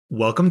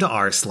Welcome to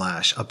r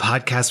slash, a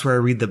podcast where I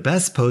read the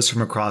best posts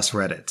from across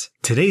Reddit.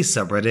 Today's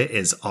subreddit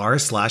is r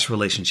slash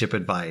relationship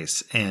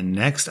advice, and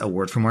next, a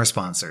word from our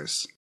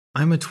sponsors.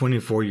 I'm a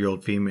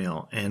 24-year-old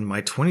female, and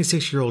my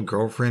 26-year-old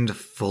girlfriend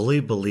fully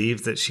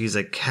believes that she's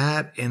a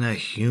cat in a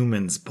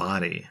human's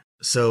body.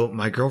 So,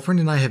 my girlfriend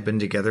and I have been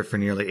together for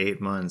nearly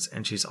 8 months,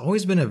 and she's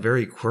always been a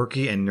very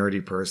quirky and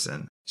nerdy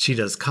person. She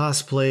does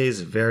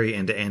cosplays, very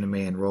into anime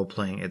and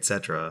role-playing,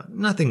 etc.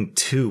 Nothing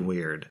too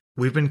weird.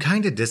 We've been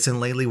kinda distant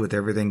lately with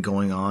everything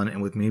going on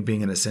and with me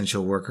being an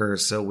essential worker,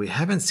 so we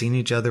haven't seen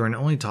each other and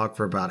only talk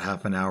for about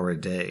half an hour a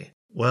day.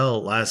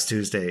 Well, last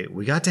Tuesday,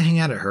 we got to hang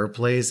out at her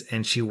place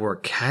and she wore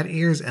cat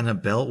ears and a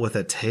belt with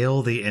a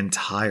tail the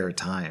entire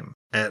time.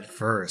 At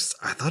first,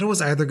 I thought it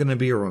was either going to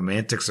be a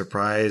romantic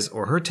surprise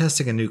or her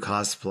testing a new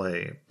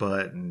cosplay,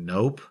 but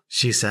nope.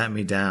 She sat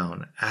me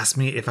down, asked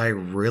me if I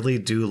really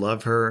do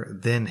love her,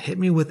 then hit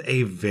me with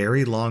a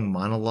very long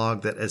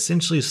monologue that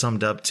essentially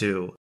summed up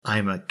to,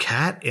 "I'm a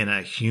cat in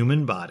a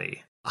human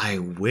body." I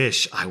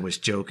wish I was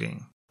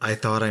joking. I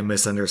thought I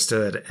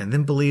misunderstood and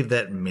then believed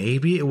that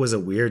maybe it was a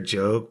weird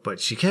joke, but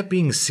she kept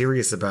being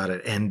serious about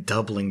it and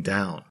doubling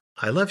down.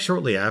 I left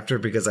shortly after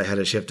because I had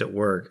a shift at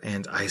work,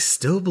 and I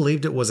still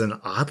believed it was an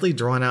oddly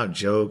drawn out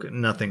joke,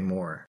 nothing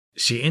more.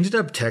 She ended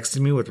up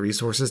texting me with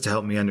resources to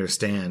help me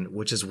understand,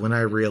 which is when I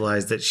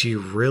realized that she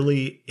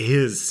really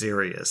is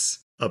serious.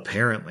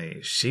 Apparently,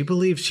 she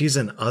believes she's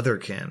an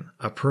otherkin,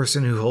 a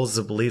person who holds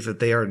the belief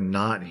that they are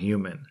not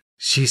human.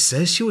 She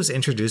says she was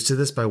introduced to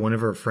this by one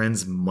of her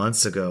friends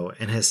months ago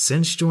and has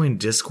since joined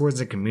discords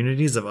and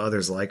communities of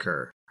others like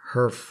her.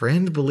 Her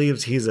friend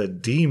believes he's a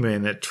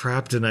demon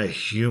trapped in a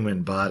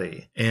human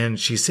body. And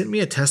she sent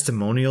me a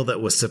testimonial that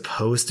was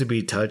supposed to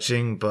be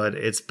touching, but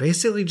it's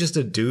basically just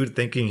a dude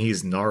thinking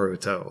he's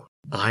Naruto.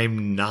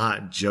 I'm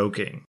not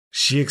joking.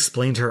 She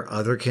explained her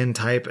otherkin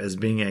type as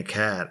being a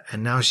cat,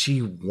 and now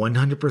she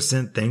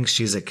 100% thinks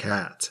she's a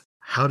cat.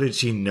 How did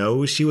she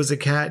know she was a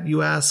cat,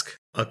 you ask?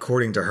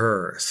 According to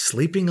her,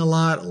 sleeping a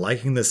lot,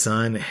 liking the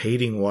sun,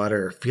 hating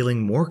water,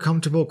 feeling more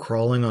comfortable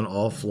crawling on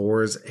all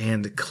floors,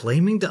 and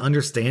claiming to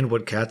understand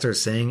what cats are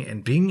saying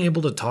and being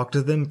able to talk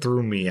to them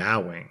through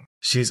meowing.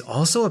 She's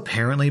also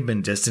apparently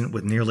been distant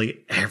with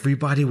nearly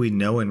everybody we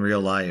know in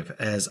real life,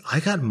 as I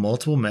got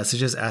multiple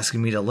messages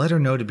asking me to let her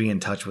know to be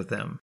in touch with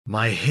them.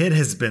 My head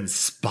has been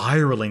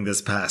spiraling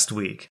this past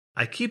week.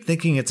 I keep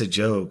thinking it's a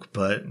joke,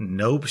 but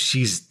nope,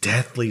 she's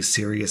deathly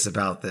serious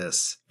about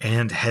this,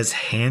 and has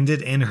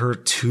handed in her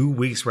 2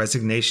 weeks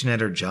resignation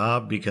at her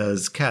job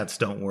because cats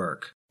don't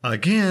work.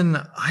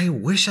 Again, I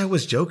wish I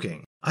was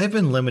joking. I've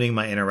been limiting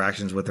my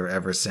interactions with her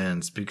ever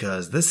since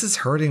because this is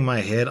hurting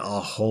my head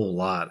a whole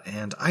lot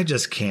and I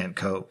just can't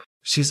cope.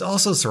 She's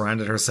also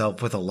surrounded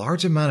herself with a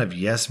large amount of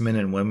yes men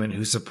and women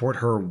who support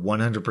her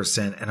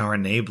 100% and are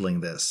enabling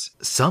this.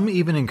 Some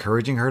even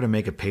encouraging her to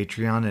make a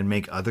Patreon and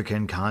make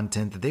otherkin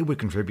content that they would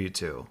contribute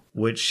to,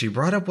 which she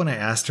brought up when I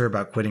asked her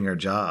about quitting her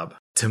job.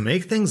 To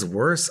make things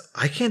worse,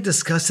 I can't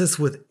discuss this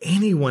with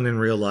anyone in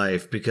real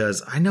life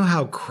because I know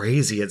how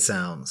crazy it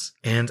sounds.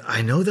 And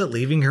I know that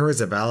leaving her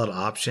is a valid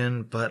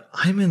option, but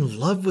I'm in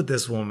love with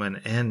this woman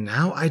and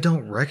now I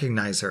don't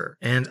recognize her.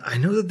 And I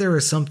know that there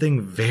is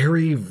something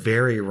very,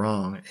 very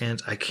wrong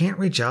and I can't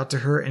reach out to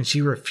her and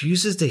she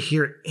refuses to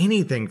hear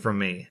anything from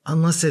me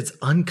unless it's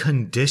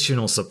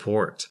unconditional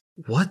support.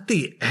 What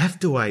the F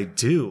do I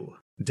do?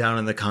 Down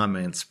in the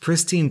comments,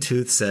 Pristine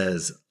Tooth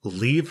says,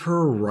 "Leave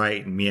her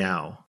right,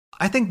 meow."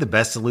 I think the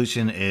best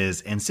solution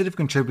is, instead of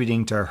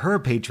contributing to her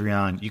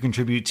Patreon, you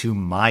contribute to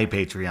my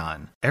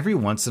Patreon. Every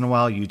once in a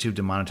while, YouTube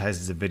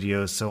demonetizes a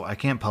video, so I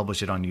can't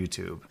publish it on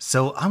YouTube.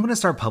 So I'm going to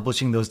start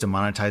publishing those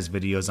demonetized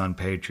videos on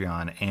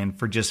Patreon, and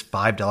for just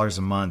 $5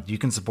 a month, you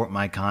can support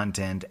my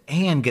content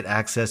and get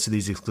access to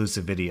these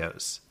exclusive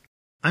videos.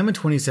 I'm a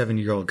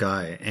 27-year-old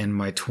guy, and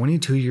my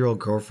 22-year-old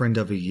girlfriend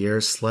of a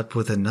year slept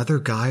with another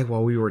guy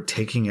while we were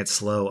taking it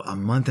slow a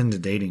month into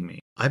dating me.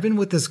 I've been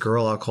with this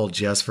girl I'll call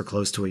Jess for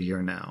close to a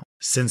year now.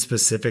 Since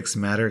specifics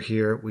matter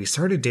here, we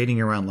started dating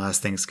around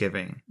last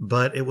Thanksgiving,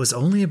 but it was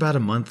only about a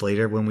month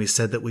later when we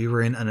said that we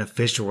were in an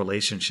official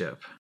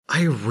relationship.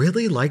 I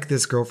really like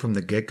this girl from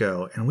the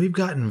get-go, and we've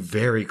gotten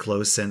very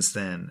close since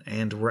then,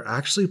 and we're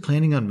actually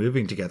planning on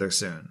moving together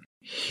soon.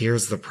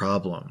 Here's the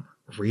problem.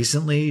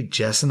 Recently,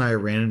 Jess and I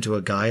ran into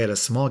a guy at a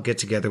small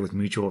get-together with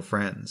mutual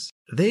friends.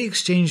 They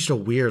exchanged a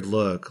weird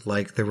look,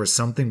 like there was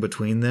something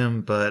between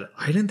them, but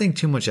I didn't think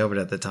too much of it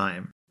at the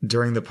time.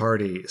 During the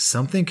party,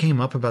 something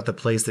came up about the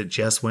place that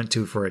Jess went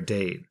to for a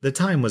date. The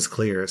time was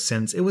clear,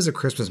 since it was a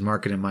Christmas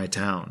market in my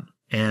town.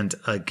 And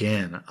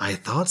again, I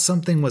thought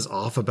something was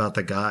off about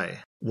the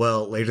guy.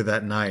 Well, later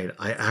that night,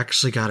 I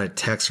actually got a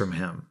text from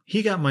him.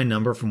 He got my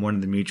number from one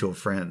of the mutual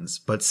friends,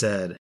 but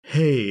said,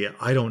 "Hey,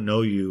 I don't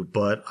know you,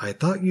 but I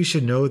thought you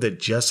should know that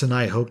Jess and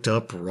I hooked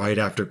up right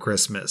after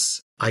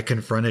Christmas." I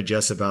confronted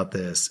Jess about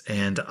this,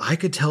 and I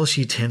could tell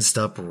she tensed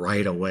up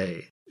right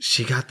away.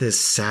 She got this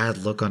sad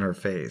look on her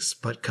face,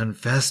 but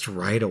confessed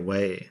right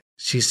away.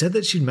 She said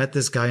that she'd met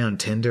this guy on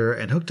Tinder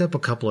and hooked up a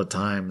couple of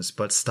times,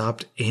 but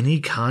stopped any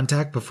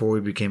contact before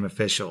we became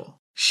official.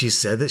 She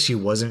said that she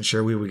wasn't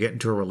sure we would get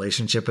into a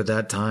relationship at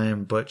that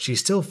time, but she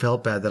still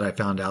felt bad that I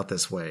found out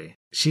this way.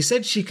 She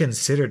said she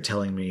considered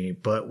telling me,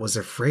 but was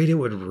afraid it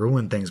would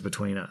ruin things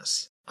between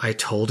us. I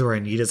told her I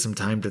needed some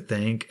time to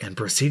think and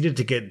proceeded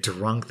to get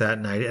drunk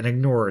that night and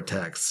ignore her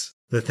texts.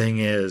 The thing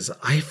is,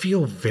 I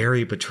feel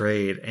very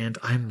betrayed and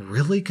I'm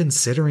really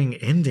considering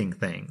ending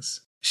things.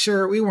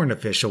 Sure, we weren't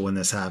official when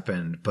this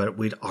happened, but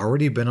we'd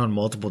already been on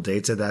multiple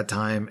dates at that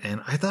time,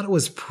 and I thought it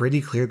was pretty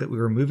clear that we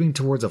were moving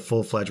towards a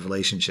full-fledged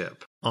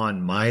relationship.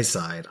 On my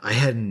side, I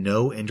had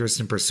no interest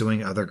in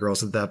pursuing other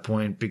girls at that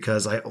point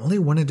because I only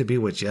wanted to be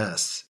with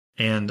Jess.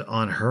 And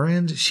on her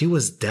end, she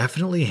was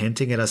definitely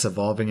hinting at us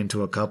evolving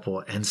into a couple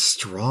and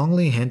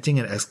strongly hinting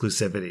at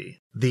exclusivity.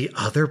 The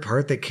other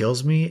part that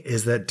kills me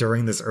is that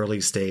during this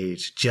early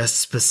stage, Jess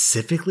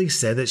specifically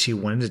said that she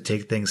wanted to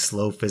take things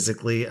slow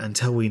physically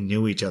until we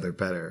knew each other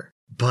better.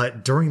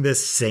 But during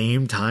this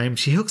same time,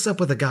 she hooks up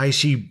with a guy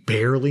she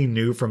barely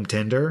knew from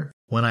Tinder.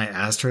 When I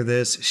asked her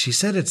this, she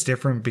said it's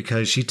different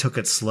because she took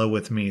it slow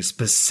with me,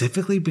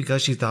 specifically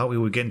because she thought we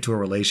would get into a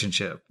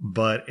relationship.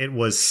 But it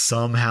was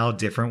somehow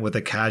different with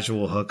a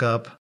casual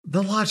hookup.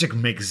 The logic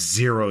makes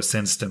zero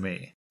sense to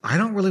me. I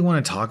don't really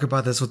want to talk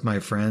about this with my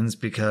friends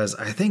because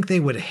I think they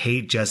would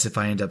hate Jess if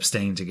I end up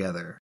staying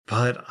together.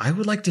 But I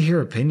would like to hear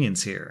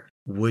opinions here.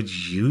 Would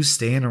you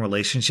stay in a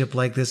relationship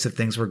like this if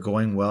things were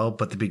going well,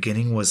 but the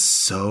beginning was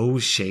so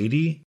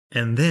shady?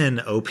 And then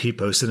OP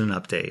posted an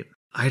update.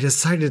 I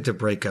decided to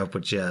break up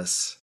with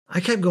Jess. I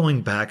kept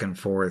going back and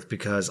forth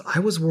because I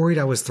was worried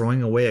I was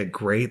throwing away a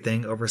great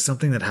thing over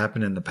something that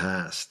happened in the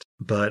past.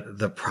 But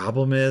the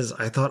problem is,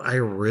 I thought I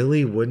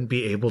really wouldn't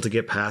be able to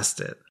get past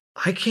it.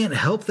 I can't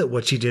help that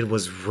what she did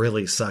was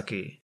really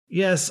sucky.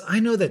 Yes, I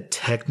know that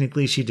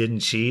technically she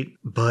didn't cheat,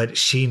 but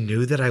she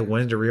knew that I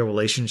wanted a real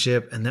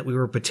relationship and that we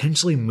were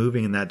potentially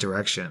moving in that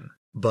direction.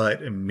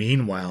 But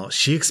meanwhile,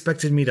 she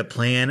expected me to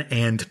plan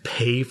and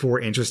pay for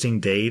interesting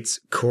dates,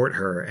 court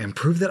her, and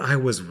prove that I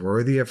was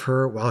worthy of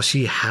her while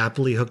she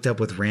happily hooked up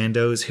with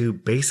randos who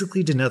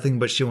basically did nothing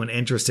but show an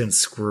interest in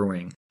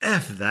screwing.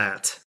 F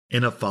that.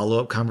 In a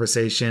follow-up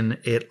conversation,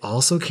 it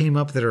also came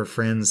up that her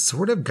friends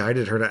sort of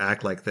guided her to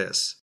act like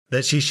this.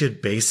 That she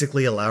should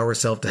basically allow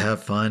herself to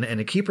have fun and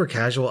to keep her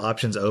casual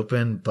options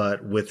open,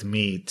 but with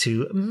me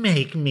to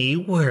make me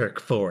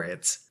work for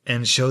it.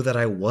 And show that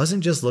I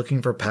wasn't just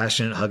looking for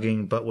passionate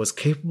hugging, but was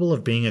capable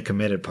of being a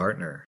committed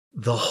partner.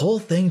 The whole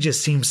thing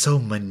just seemed so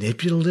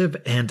manipulative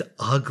and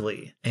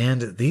ugly.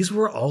 And these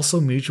were also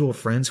mutual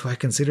friends who I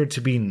considered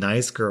to be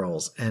nice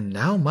girls, and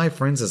now my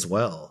friends as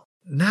well.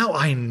 Now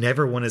I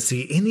never want to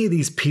see any of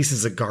these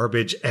pieces of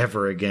garbage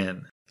ever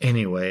again.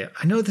 Anyway,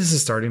 I know this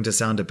is starting to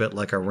sound a bit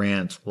like a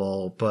rant,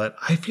 lol, but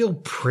I feel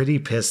pretty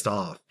pissed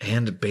off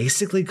and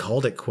basically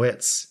called it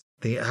quits.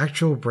 The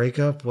actual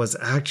breakup was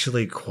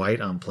actually quite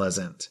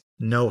unpleasant.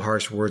 No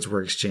harsh words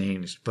were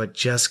exchanged, but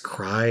Jess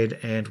cried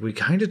and we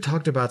kinda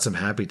talked about some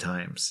happy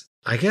times.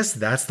 I guess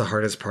that's the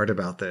hardest part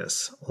about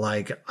this.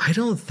 Like, I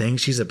don't think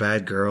she's a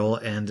bad girl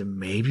and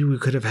maybe we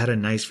could have had a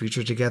nice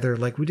future together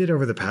like we did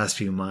over the past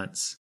few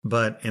months.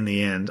 But in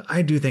the end,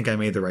 I do think I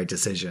made the right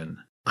decision.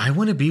 I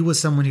want to be with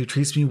someone who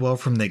treats me well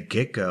from the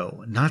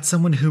get-go, not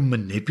someone who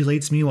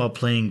manipulates me while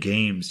playing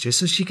games just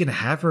so she can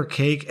have her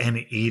cake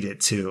and eat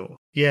it too.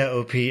 Yeah,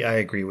 OP, I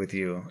agree with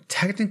you.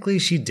 Technically,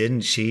 she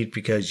didn't cheat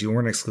because you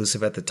weren't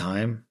exclusive at the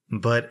time,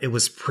 but it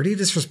was pretty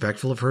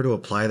disrespectful of her to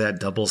apply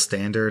that double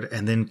standard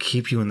and then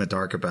keep you in the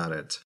dark about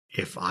it.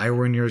 If I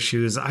were in your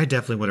shoes, I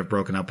definitely would have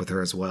broken up with her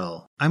as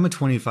well. I'm a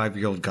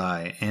 25-year-old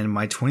guy, and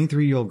my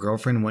 23-year-old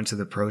girlfriend went to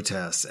the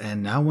protests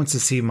and now wants to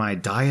see my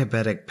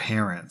diabetic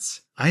parents.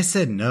 I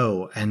said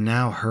no, and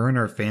now her and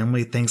her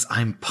family thinks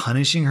I'm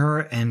punishing her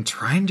and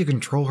trying to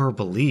control her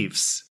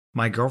beliefs.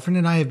 My girlfriend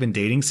and I have been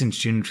dating since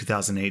June of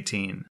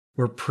 2018.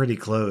 We're pretty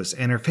close,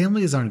 and her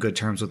family is on good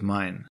terms with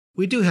mine.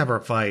 We do have our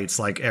fights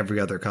like every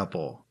other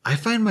couple. I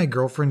find my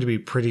girlfriend to be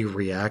pretty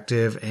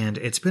reactive, and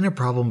it's been a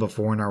problem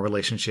before in our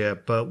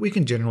relationship, but we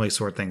can generally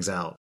sort things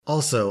out.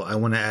 Also, I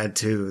want to add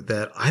too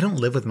that I don't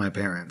live with my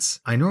parents.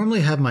 I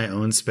normally have my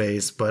own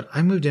space, but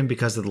I moved in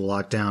because of the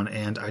lockdown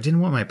and I didn't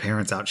want my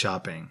parents out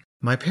shopping.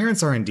 My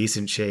parents are in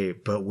decent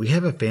shape, but we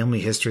have a family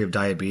history of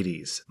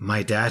diabetes.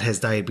 My dad has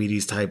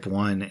diabetes type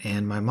 1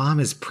 and my mom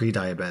is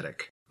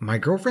pre-diabetic. My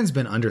girlfriend's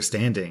been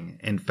understanding.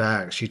 In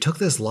fact, she took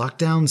this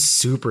lockdown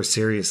super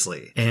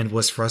seriously and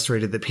was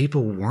frustrated that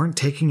people weren't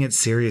taking it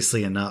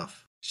seriously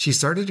enough. She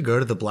started to go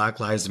to the Black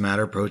Lives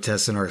Matter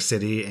protests in our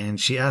city and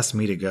she asked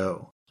me to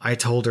go. I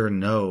told her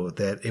no,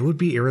 that it would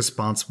be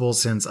irresponsible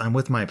since I'm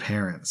with my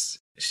parents.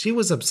 She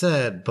was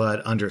upset,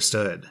 but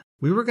understood.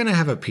 We were going to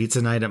have a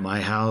pizza night at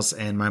my house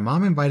and my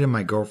mom invited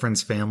my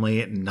girlfriend's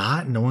family,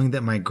 not knowing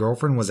that my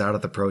girlfriend was out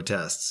at the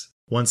protests.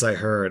 Once I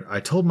heard, I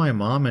told my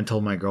mom and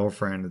told my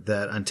girlfriend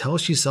that until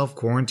she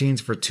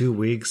self-quarantines for 2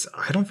 weeks,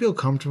 I don't feel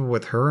comfortable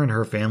with her and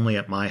her family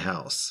at my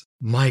house.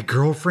 My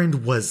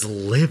girlfriend was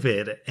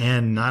livid,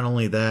 and not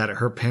only that,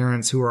 her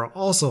parents, who are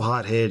also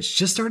hotheads,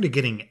 just started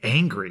getting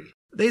angry.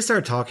 They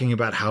start talking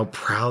about how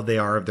proud they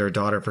are of their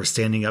daughter for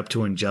standing up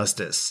to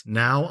injustice.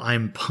 Now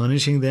I'm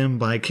punishing them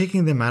by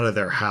kicking them out of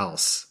their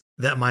house.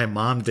 That my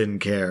mom didn't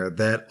care,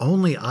 that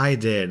only I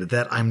did,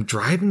 that I'm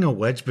driving a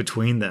wedge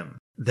between them,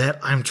 that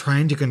I'm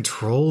trying to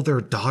control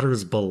their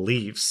daughter's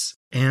beliefs.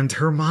 And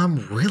her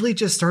mom really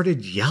just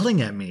started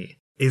yelling at me.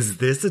 Is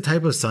this the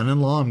type of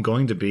son-in-law I'm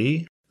going to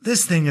be?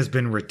 This thing has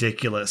been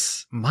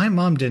ridiculous. My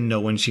mom didn't know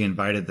when she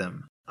invited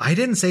them. I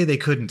didn't say they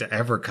couldn't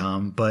ever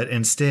come, but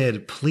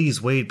instead,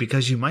 please wait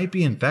because you might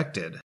be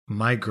infected.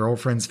 My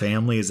girlfriend's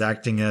family is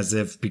acting as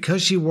if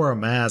because she wore a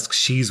mask,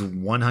 she's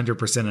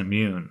 100%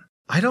 immune.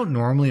 I don't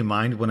normally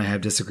mind when I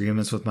have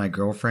disagreements with my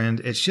girlfriend,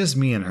 it's just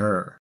me and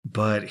her.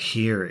 But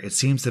here, it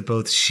seems that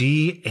both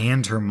she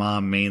and her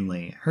mom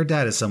mainly, her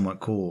dad is somewhat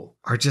cool,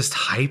 are just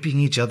hyping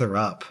each other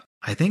up.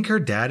 I think her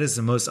dad is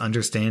the most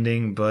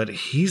understanding, but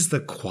he's the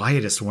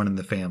quietest one in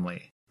the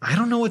family. I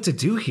don't know what to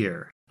do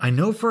here. I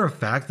know for a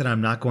fact that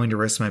I'm not going to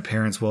risk my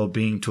parents'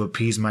 well-being to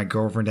appease my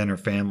girlfriend and her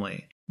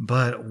family.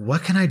 But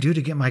what can I do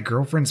to get my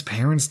girlfriend's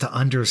parents to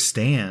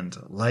understand?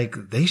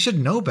 Like, they should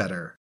know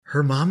better.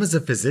 Her mom is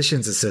a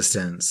physician's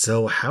assistant,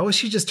 so how is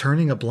she just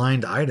turning a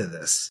blind eye to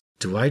this?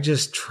 Do I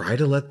just try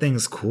to let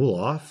things cool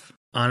off?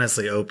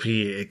 Honestly, OP,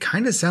 it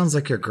kind of sounds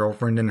like your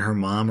girlfriend and her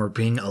mom are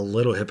being a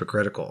little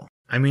hypocritical.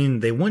 I mean,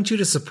 they want you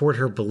to support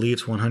her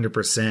beliefs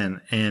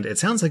 100%, and it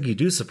sounds like you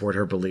do support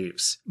her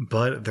beliefs,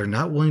 but they're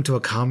not willing to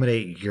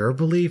accommodate your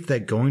belief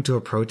that going to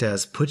a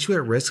protest puts you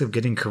at risk of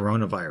getting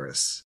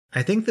coronavirus.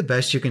 I think the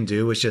best you can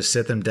do is just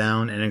sit them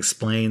down and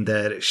explain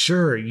that,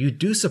 sure, you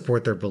do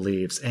support their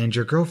beliefs, and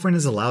your girlfriend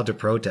is allowed to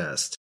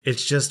protest.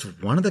 It's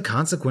just one of the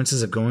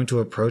consequences of going to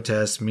a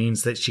protest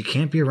means that she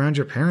can't be around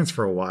your parents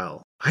for a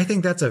while. I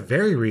think that's a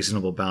very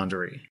reasonable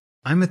boundary.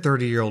 I'm a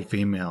 30-year-old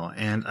female,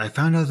 and I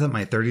found out that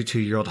my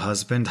 32-year-old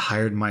husband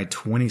hired my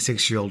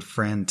 26-year-old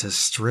friend to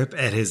strip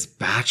at his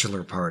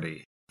bachelor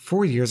party.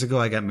 4 years ago,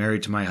 I got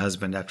married to my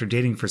husband after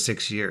dating for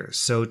 6 years,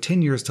 so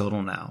 10 years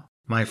total now.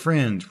 My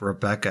friend,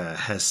 Rebecca,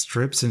 has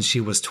stripped since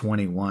she was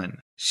 21.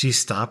 She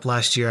stopped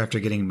last year after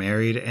getting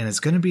married and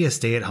is going to be a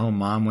stay-at-home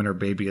mom when her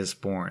baby is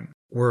born.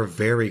 We're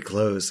very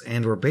close,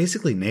 and we're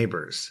basically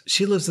neighbors.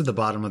 She lives at the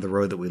bottom of the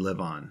road that we live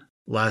on.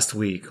 Last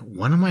week,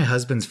 one of my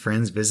husband's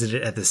friends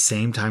visited at the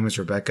same time as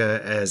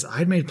Rebecca as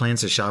I'd made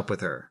plans to shop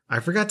with her. I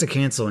forgot to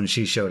cancel and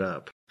she showed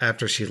up.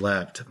 After she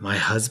left, my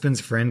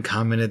husband's friend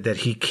commented that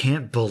he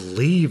can't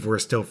believe we're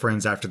still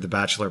friends after the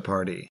bachelor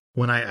party.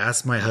 When I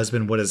asked my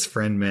husband what his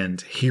friend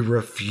meant, he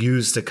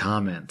refused to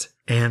comment.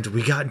 And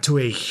we got into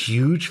a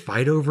huge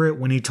fight over it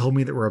when he told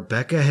me that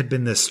Rebecca had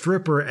been the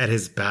stripper at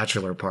his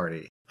bachelor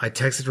party. I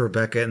texted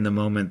Rebecca in the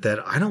moment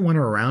that I don't want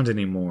her around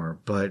anymore,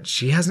 but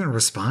she hasn't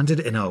responded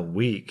in a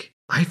week.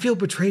 I feel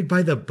betrayed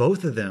by the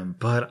both of them,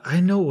 but I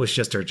know it was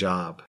just her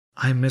job.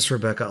 I miss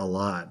Rebecca a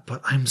lot,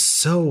 but I'm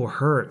so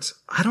hurt.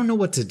 I don't know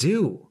what to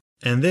do.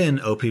 And then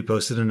OP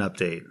posted an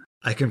update.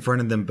 I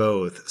confronted them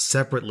both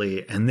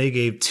separately, and they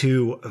gave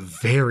two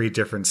very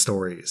different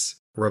stories.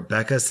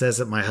 Rebecca says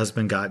that my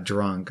husband got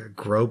drunk,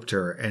 groped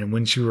her, and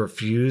when she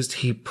refused,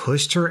 he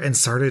pushed her and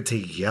started to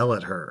yell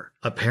at her.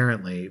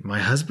 Apparently, my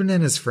husband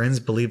and his friends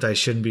believed I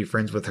shouldn't be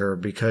friends with her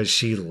because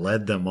she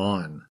led them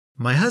on.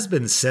 My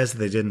husband says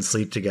they didn't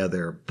sleep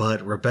together,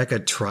 but Rebecca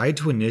tried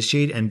to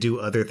initiate and do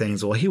other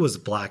things while he was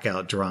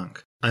blackout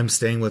drunk. I'm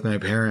staying with my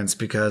parents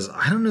because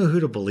I don't know who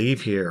to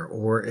believe here,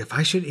 or if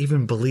I should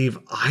even believe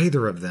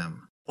either of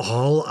them.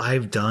 All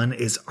I've done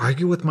is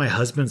argue with my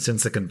husband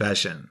since the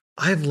confession.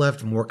 I've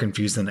left more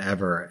confused than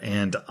ever,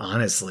 and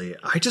honestly,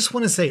 I just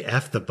want to say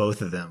F the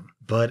both of them.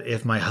 But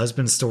if my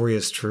husband's story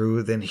is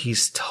true, then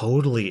he's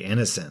totally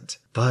innocent.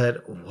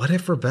 But what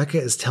if Rebecca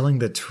is telling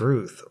the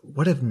truth?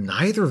 What if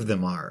neither of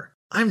them are?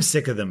 I'm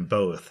sick of them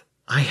both.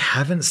 I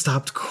haven't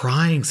stopped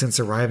crying since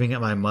arriving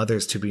at my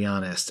mother's, to be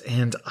honest,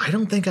 and I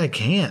don't think I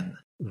can.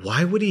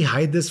 Why would he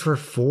hide this for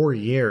 4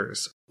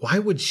 years? Why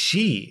would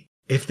she?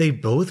 If they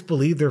both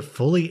believe they're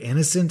fully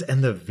innocent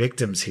and the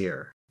victims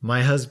here.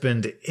 My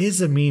husband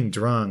is a mean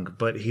drunk,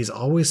 but he's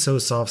always so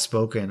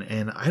soft-spoken,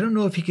 and I don't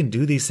know if he can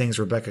do these things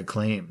Rebecca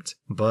claimed.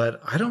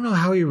 But I don't know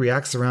how he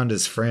reacts around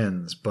his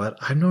friends, but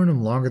I've known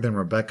him longer than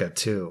Rebecca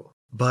too.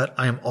 But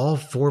I'm all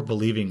for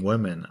believing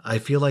women. I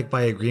feel like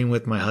by agreeing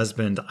with my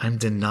husband, I'm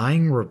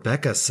denying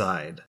Rebecca's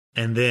side.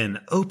 And then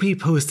OP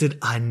posted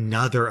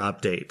another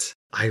update.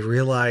 I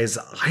realize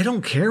I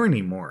don't care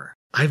anymore.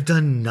 I've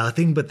done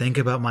nothing but think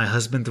about my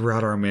husband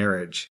throughout our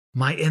marriage.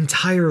 My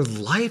entire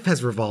life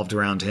has revolved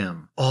around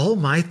him. All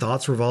my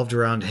thoughts revolved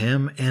around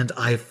him, and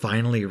I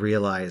finally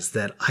realized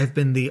that I've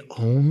been the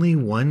only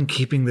one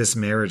keeping this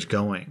marriage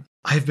going.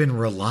 I've been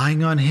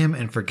relying on him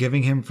and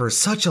forgiving him for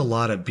such a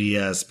lot of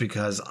BS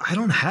because I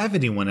don't have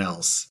anyone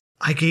else.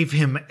 I gave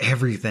him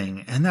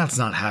everything, and that's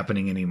not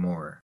happening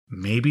anymore.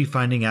 Maybe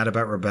finding out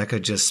about Rebecca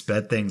just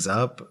sped things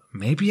up.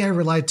 Maybe I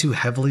relied too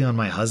heavily on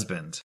my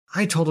husband.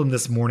 I told him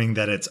this morning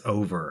that it's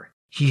over.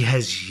 He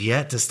has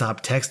yet to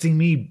stop texting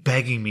me,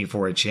 begging me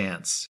for a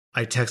chance.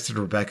 I texted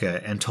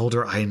Rebecca and told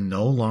her I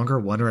no longer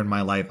want her in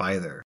my life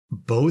either.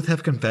 Both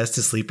have confessed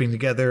to sleeping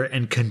together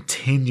and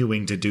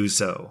continuing to do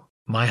so.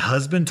 My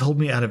husband told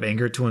me out of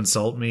anger to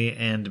insult me,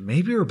 and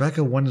maybe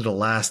Rebecca wanted a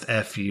last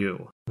F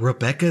you.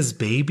 Rebecca's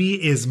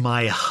baby is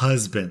my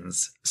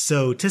husband's.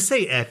 So to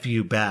say F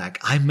you back,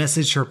 I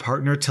messaged her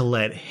partner to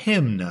let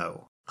him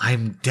know.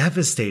 I'm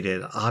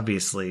devastated,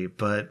 obviously,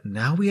 but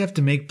now we have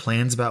to make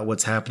plans about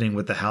what's happening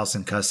with the house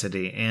in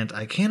custody, and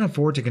I can't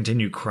afford to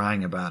continue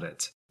crying about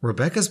it.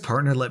 Rebecca's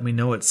partner let me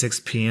know at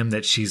 6 p.m.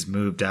 that she's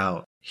moved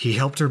out. He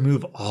helped her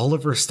move all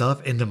of her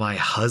stuff into my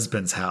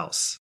husband's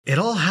house. It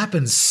all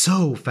happened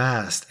so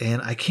fast,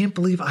 and I can't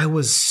believe I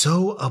was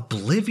so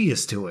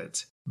oblivious to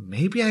it.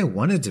 Maybe I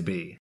wanted to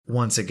be.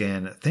 Once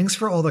again, thanks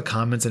for all the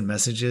comments and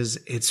messages.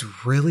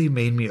 It's really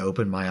made me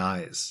open my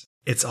eyes.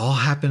 It's all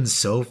happened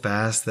so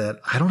fast that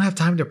I don't have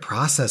time to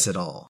process it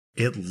all.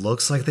 It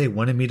looks like they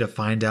wanted me to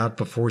find out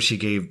before she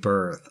gave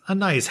birth. A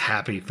nice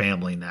happy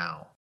family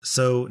now.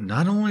 So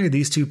not only are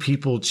these two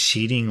people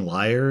cheating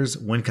liars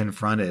when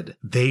confronted,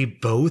 they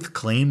both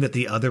claim that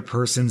the other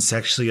person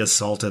sexually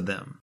assaulted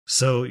them.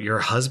 So your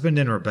husband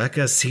and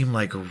Rebecca seem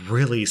like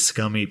really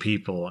scummy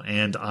people,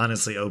 and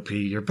honestly, OP,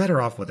 you're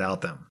better off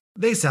without them.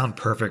 They sound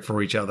perfect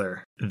for each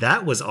other.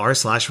 That was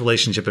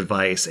r/relationship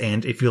advice,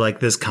 and if you like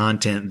this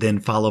content, then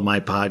follow my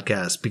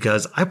podcast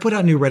because I put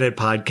out new Reddit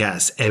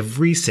podcasts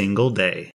every single day.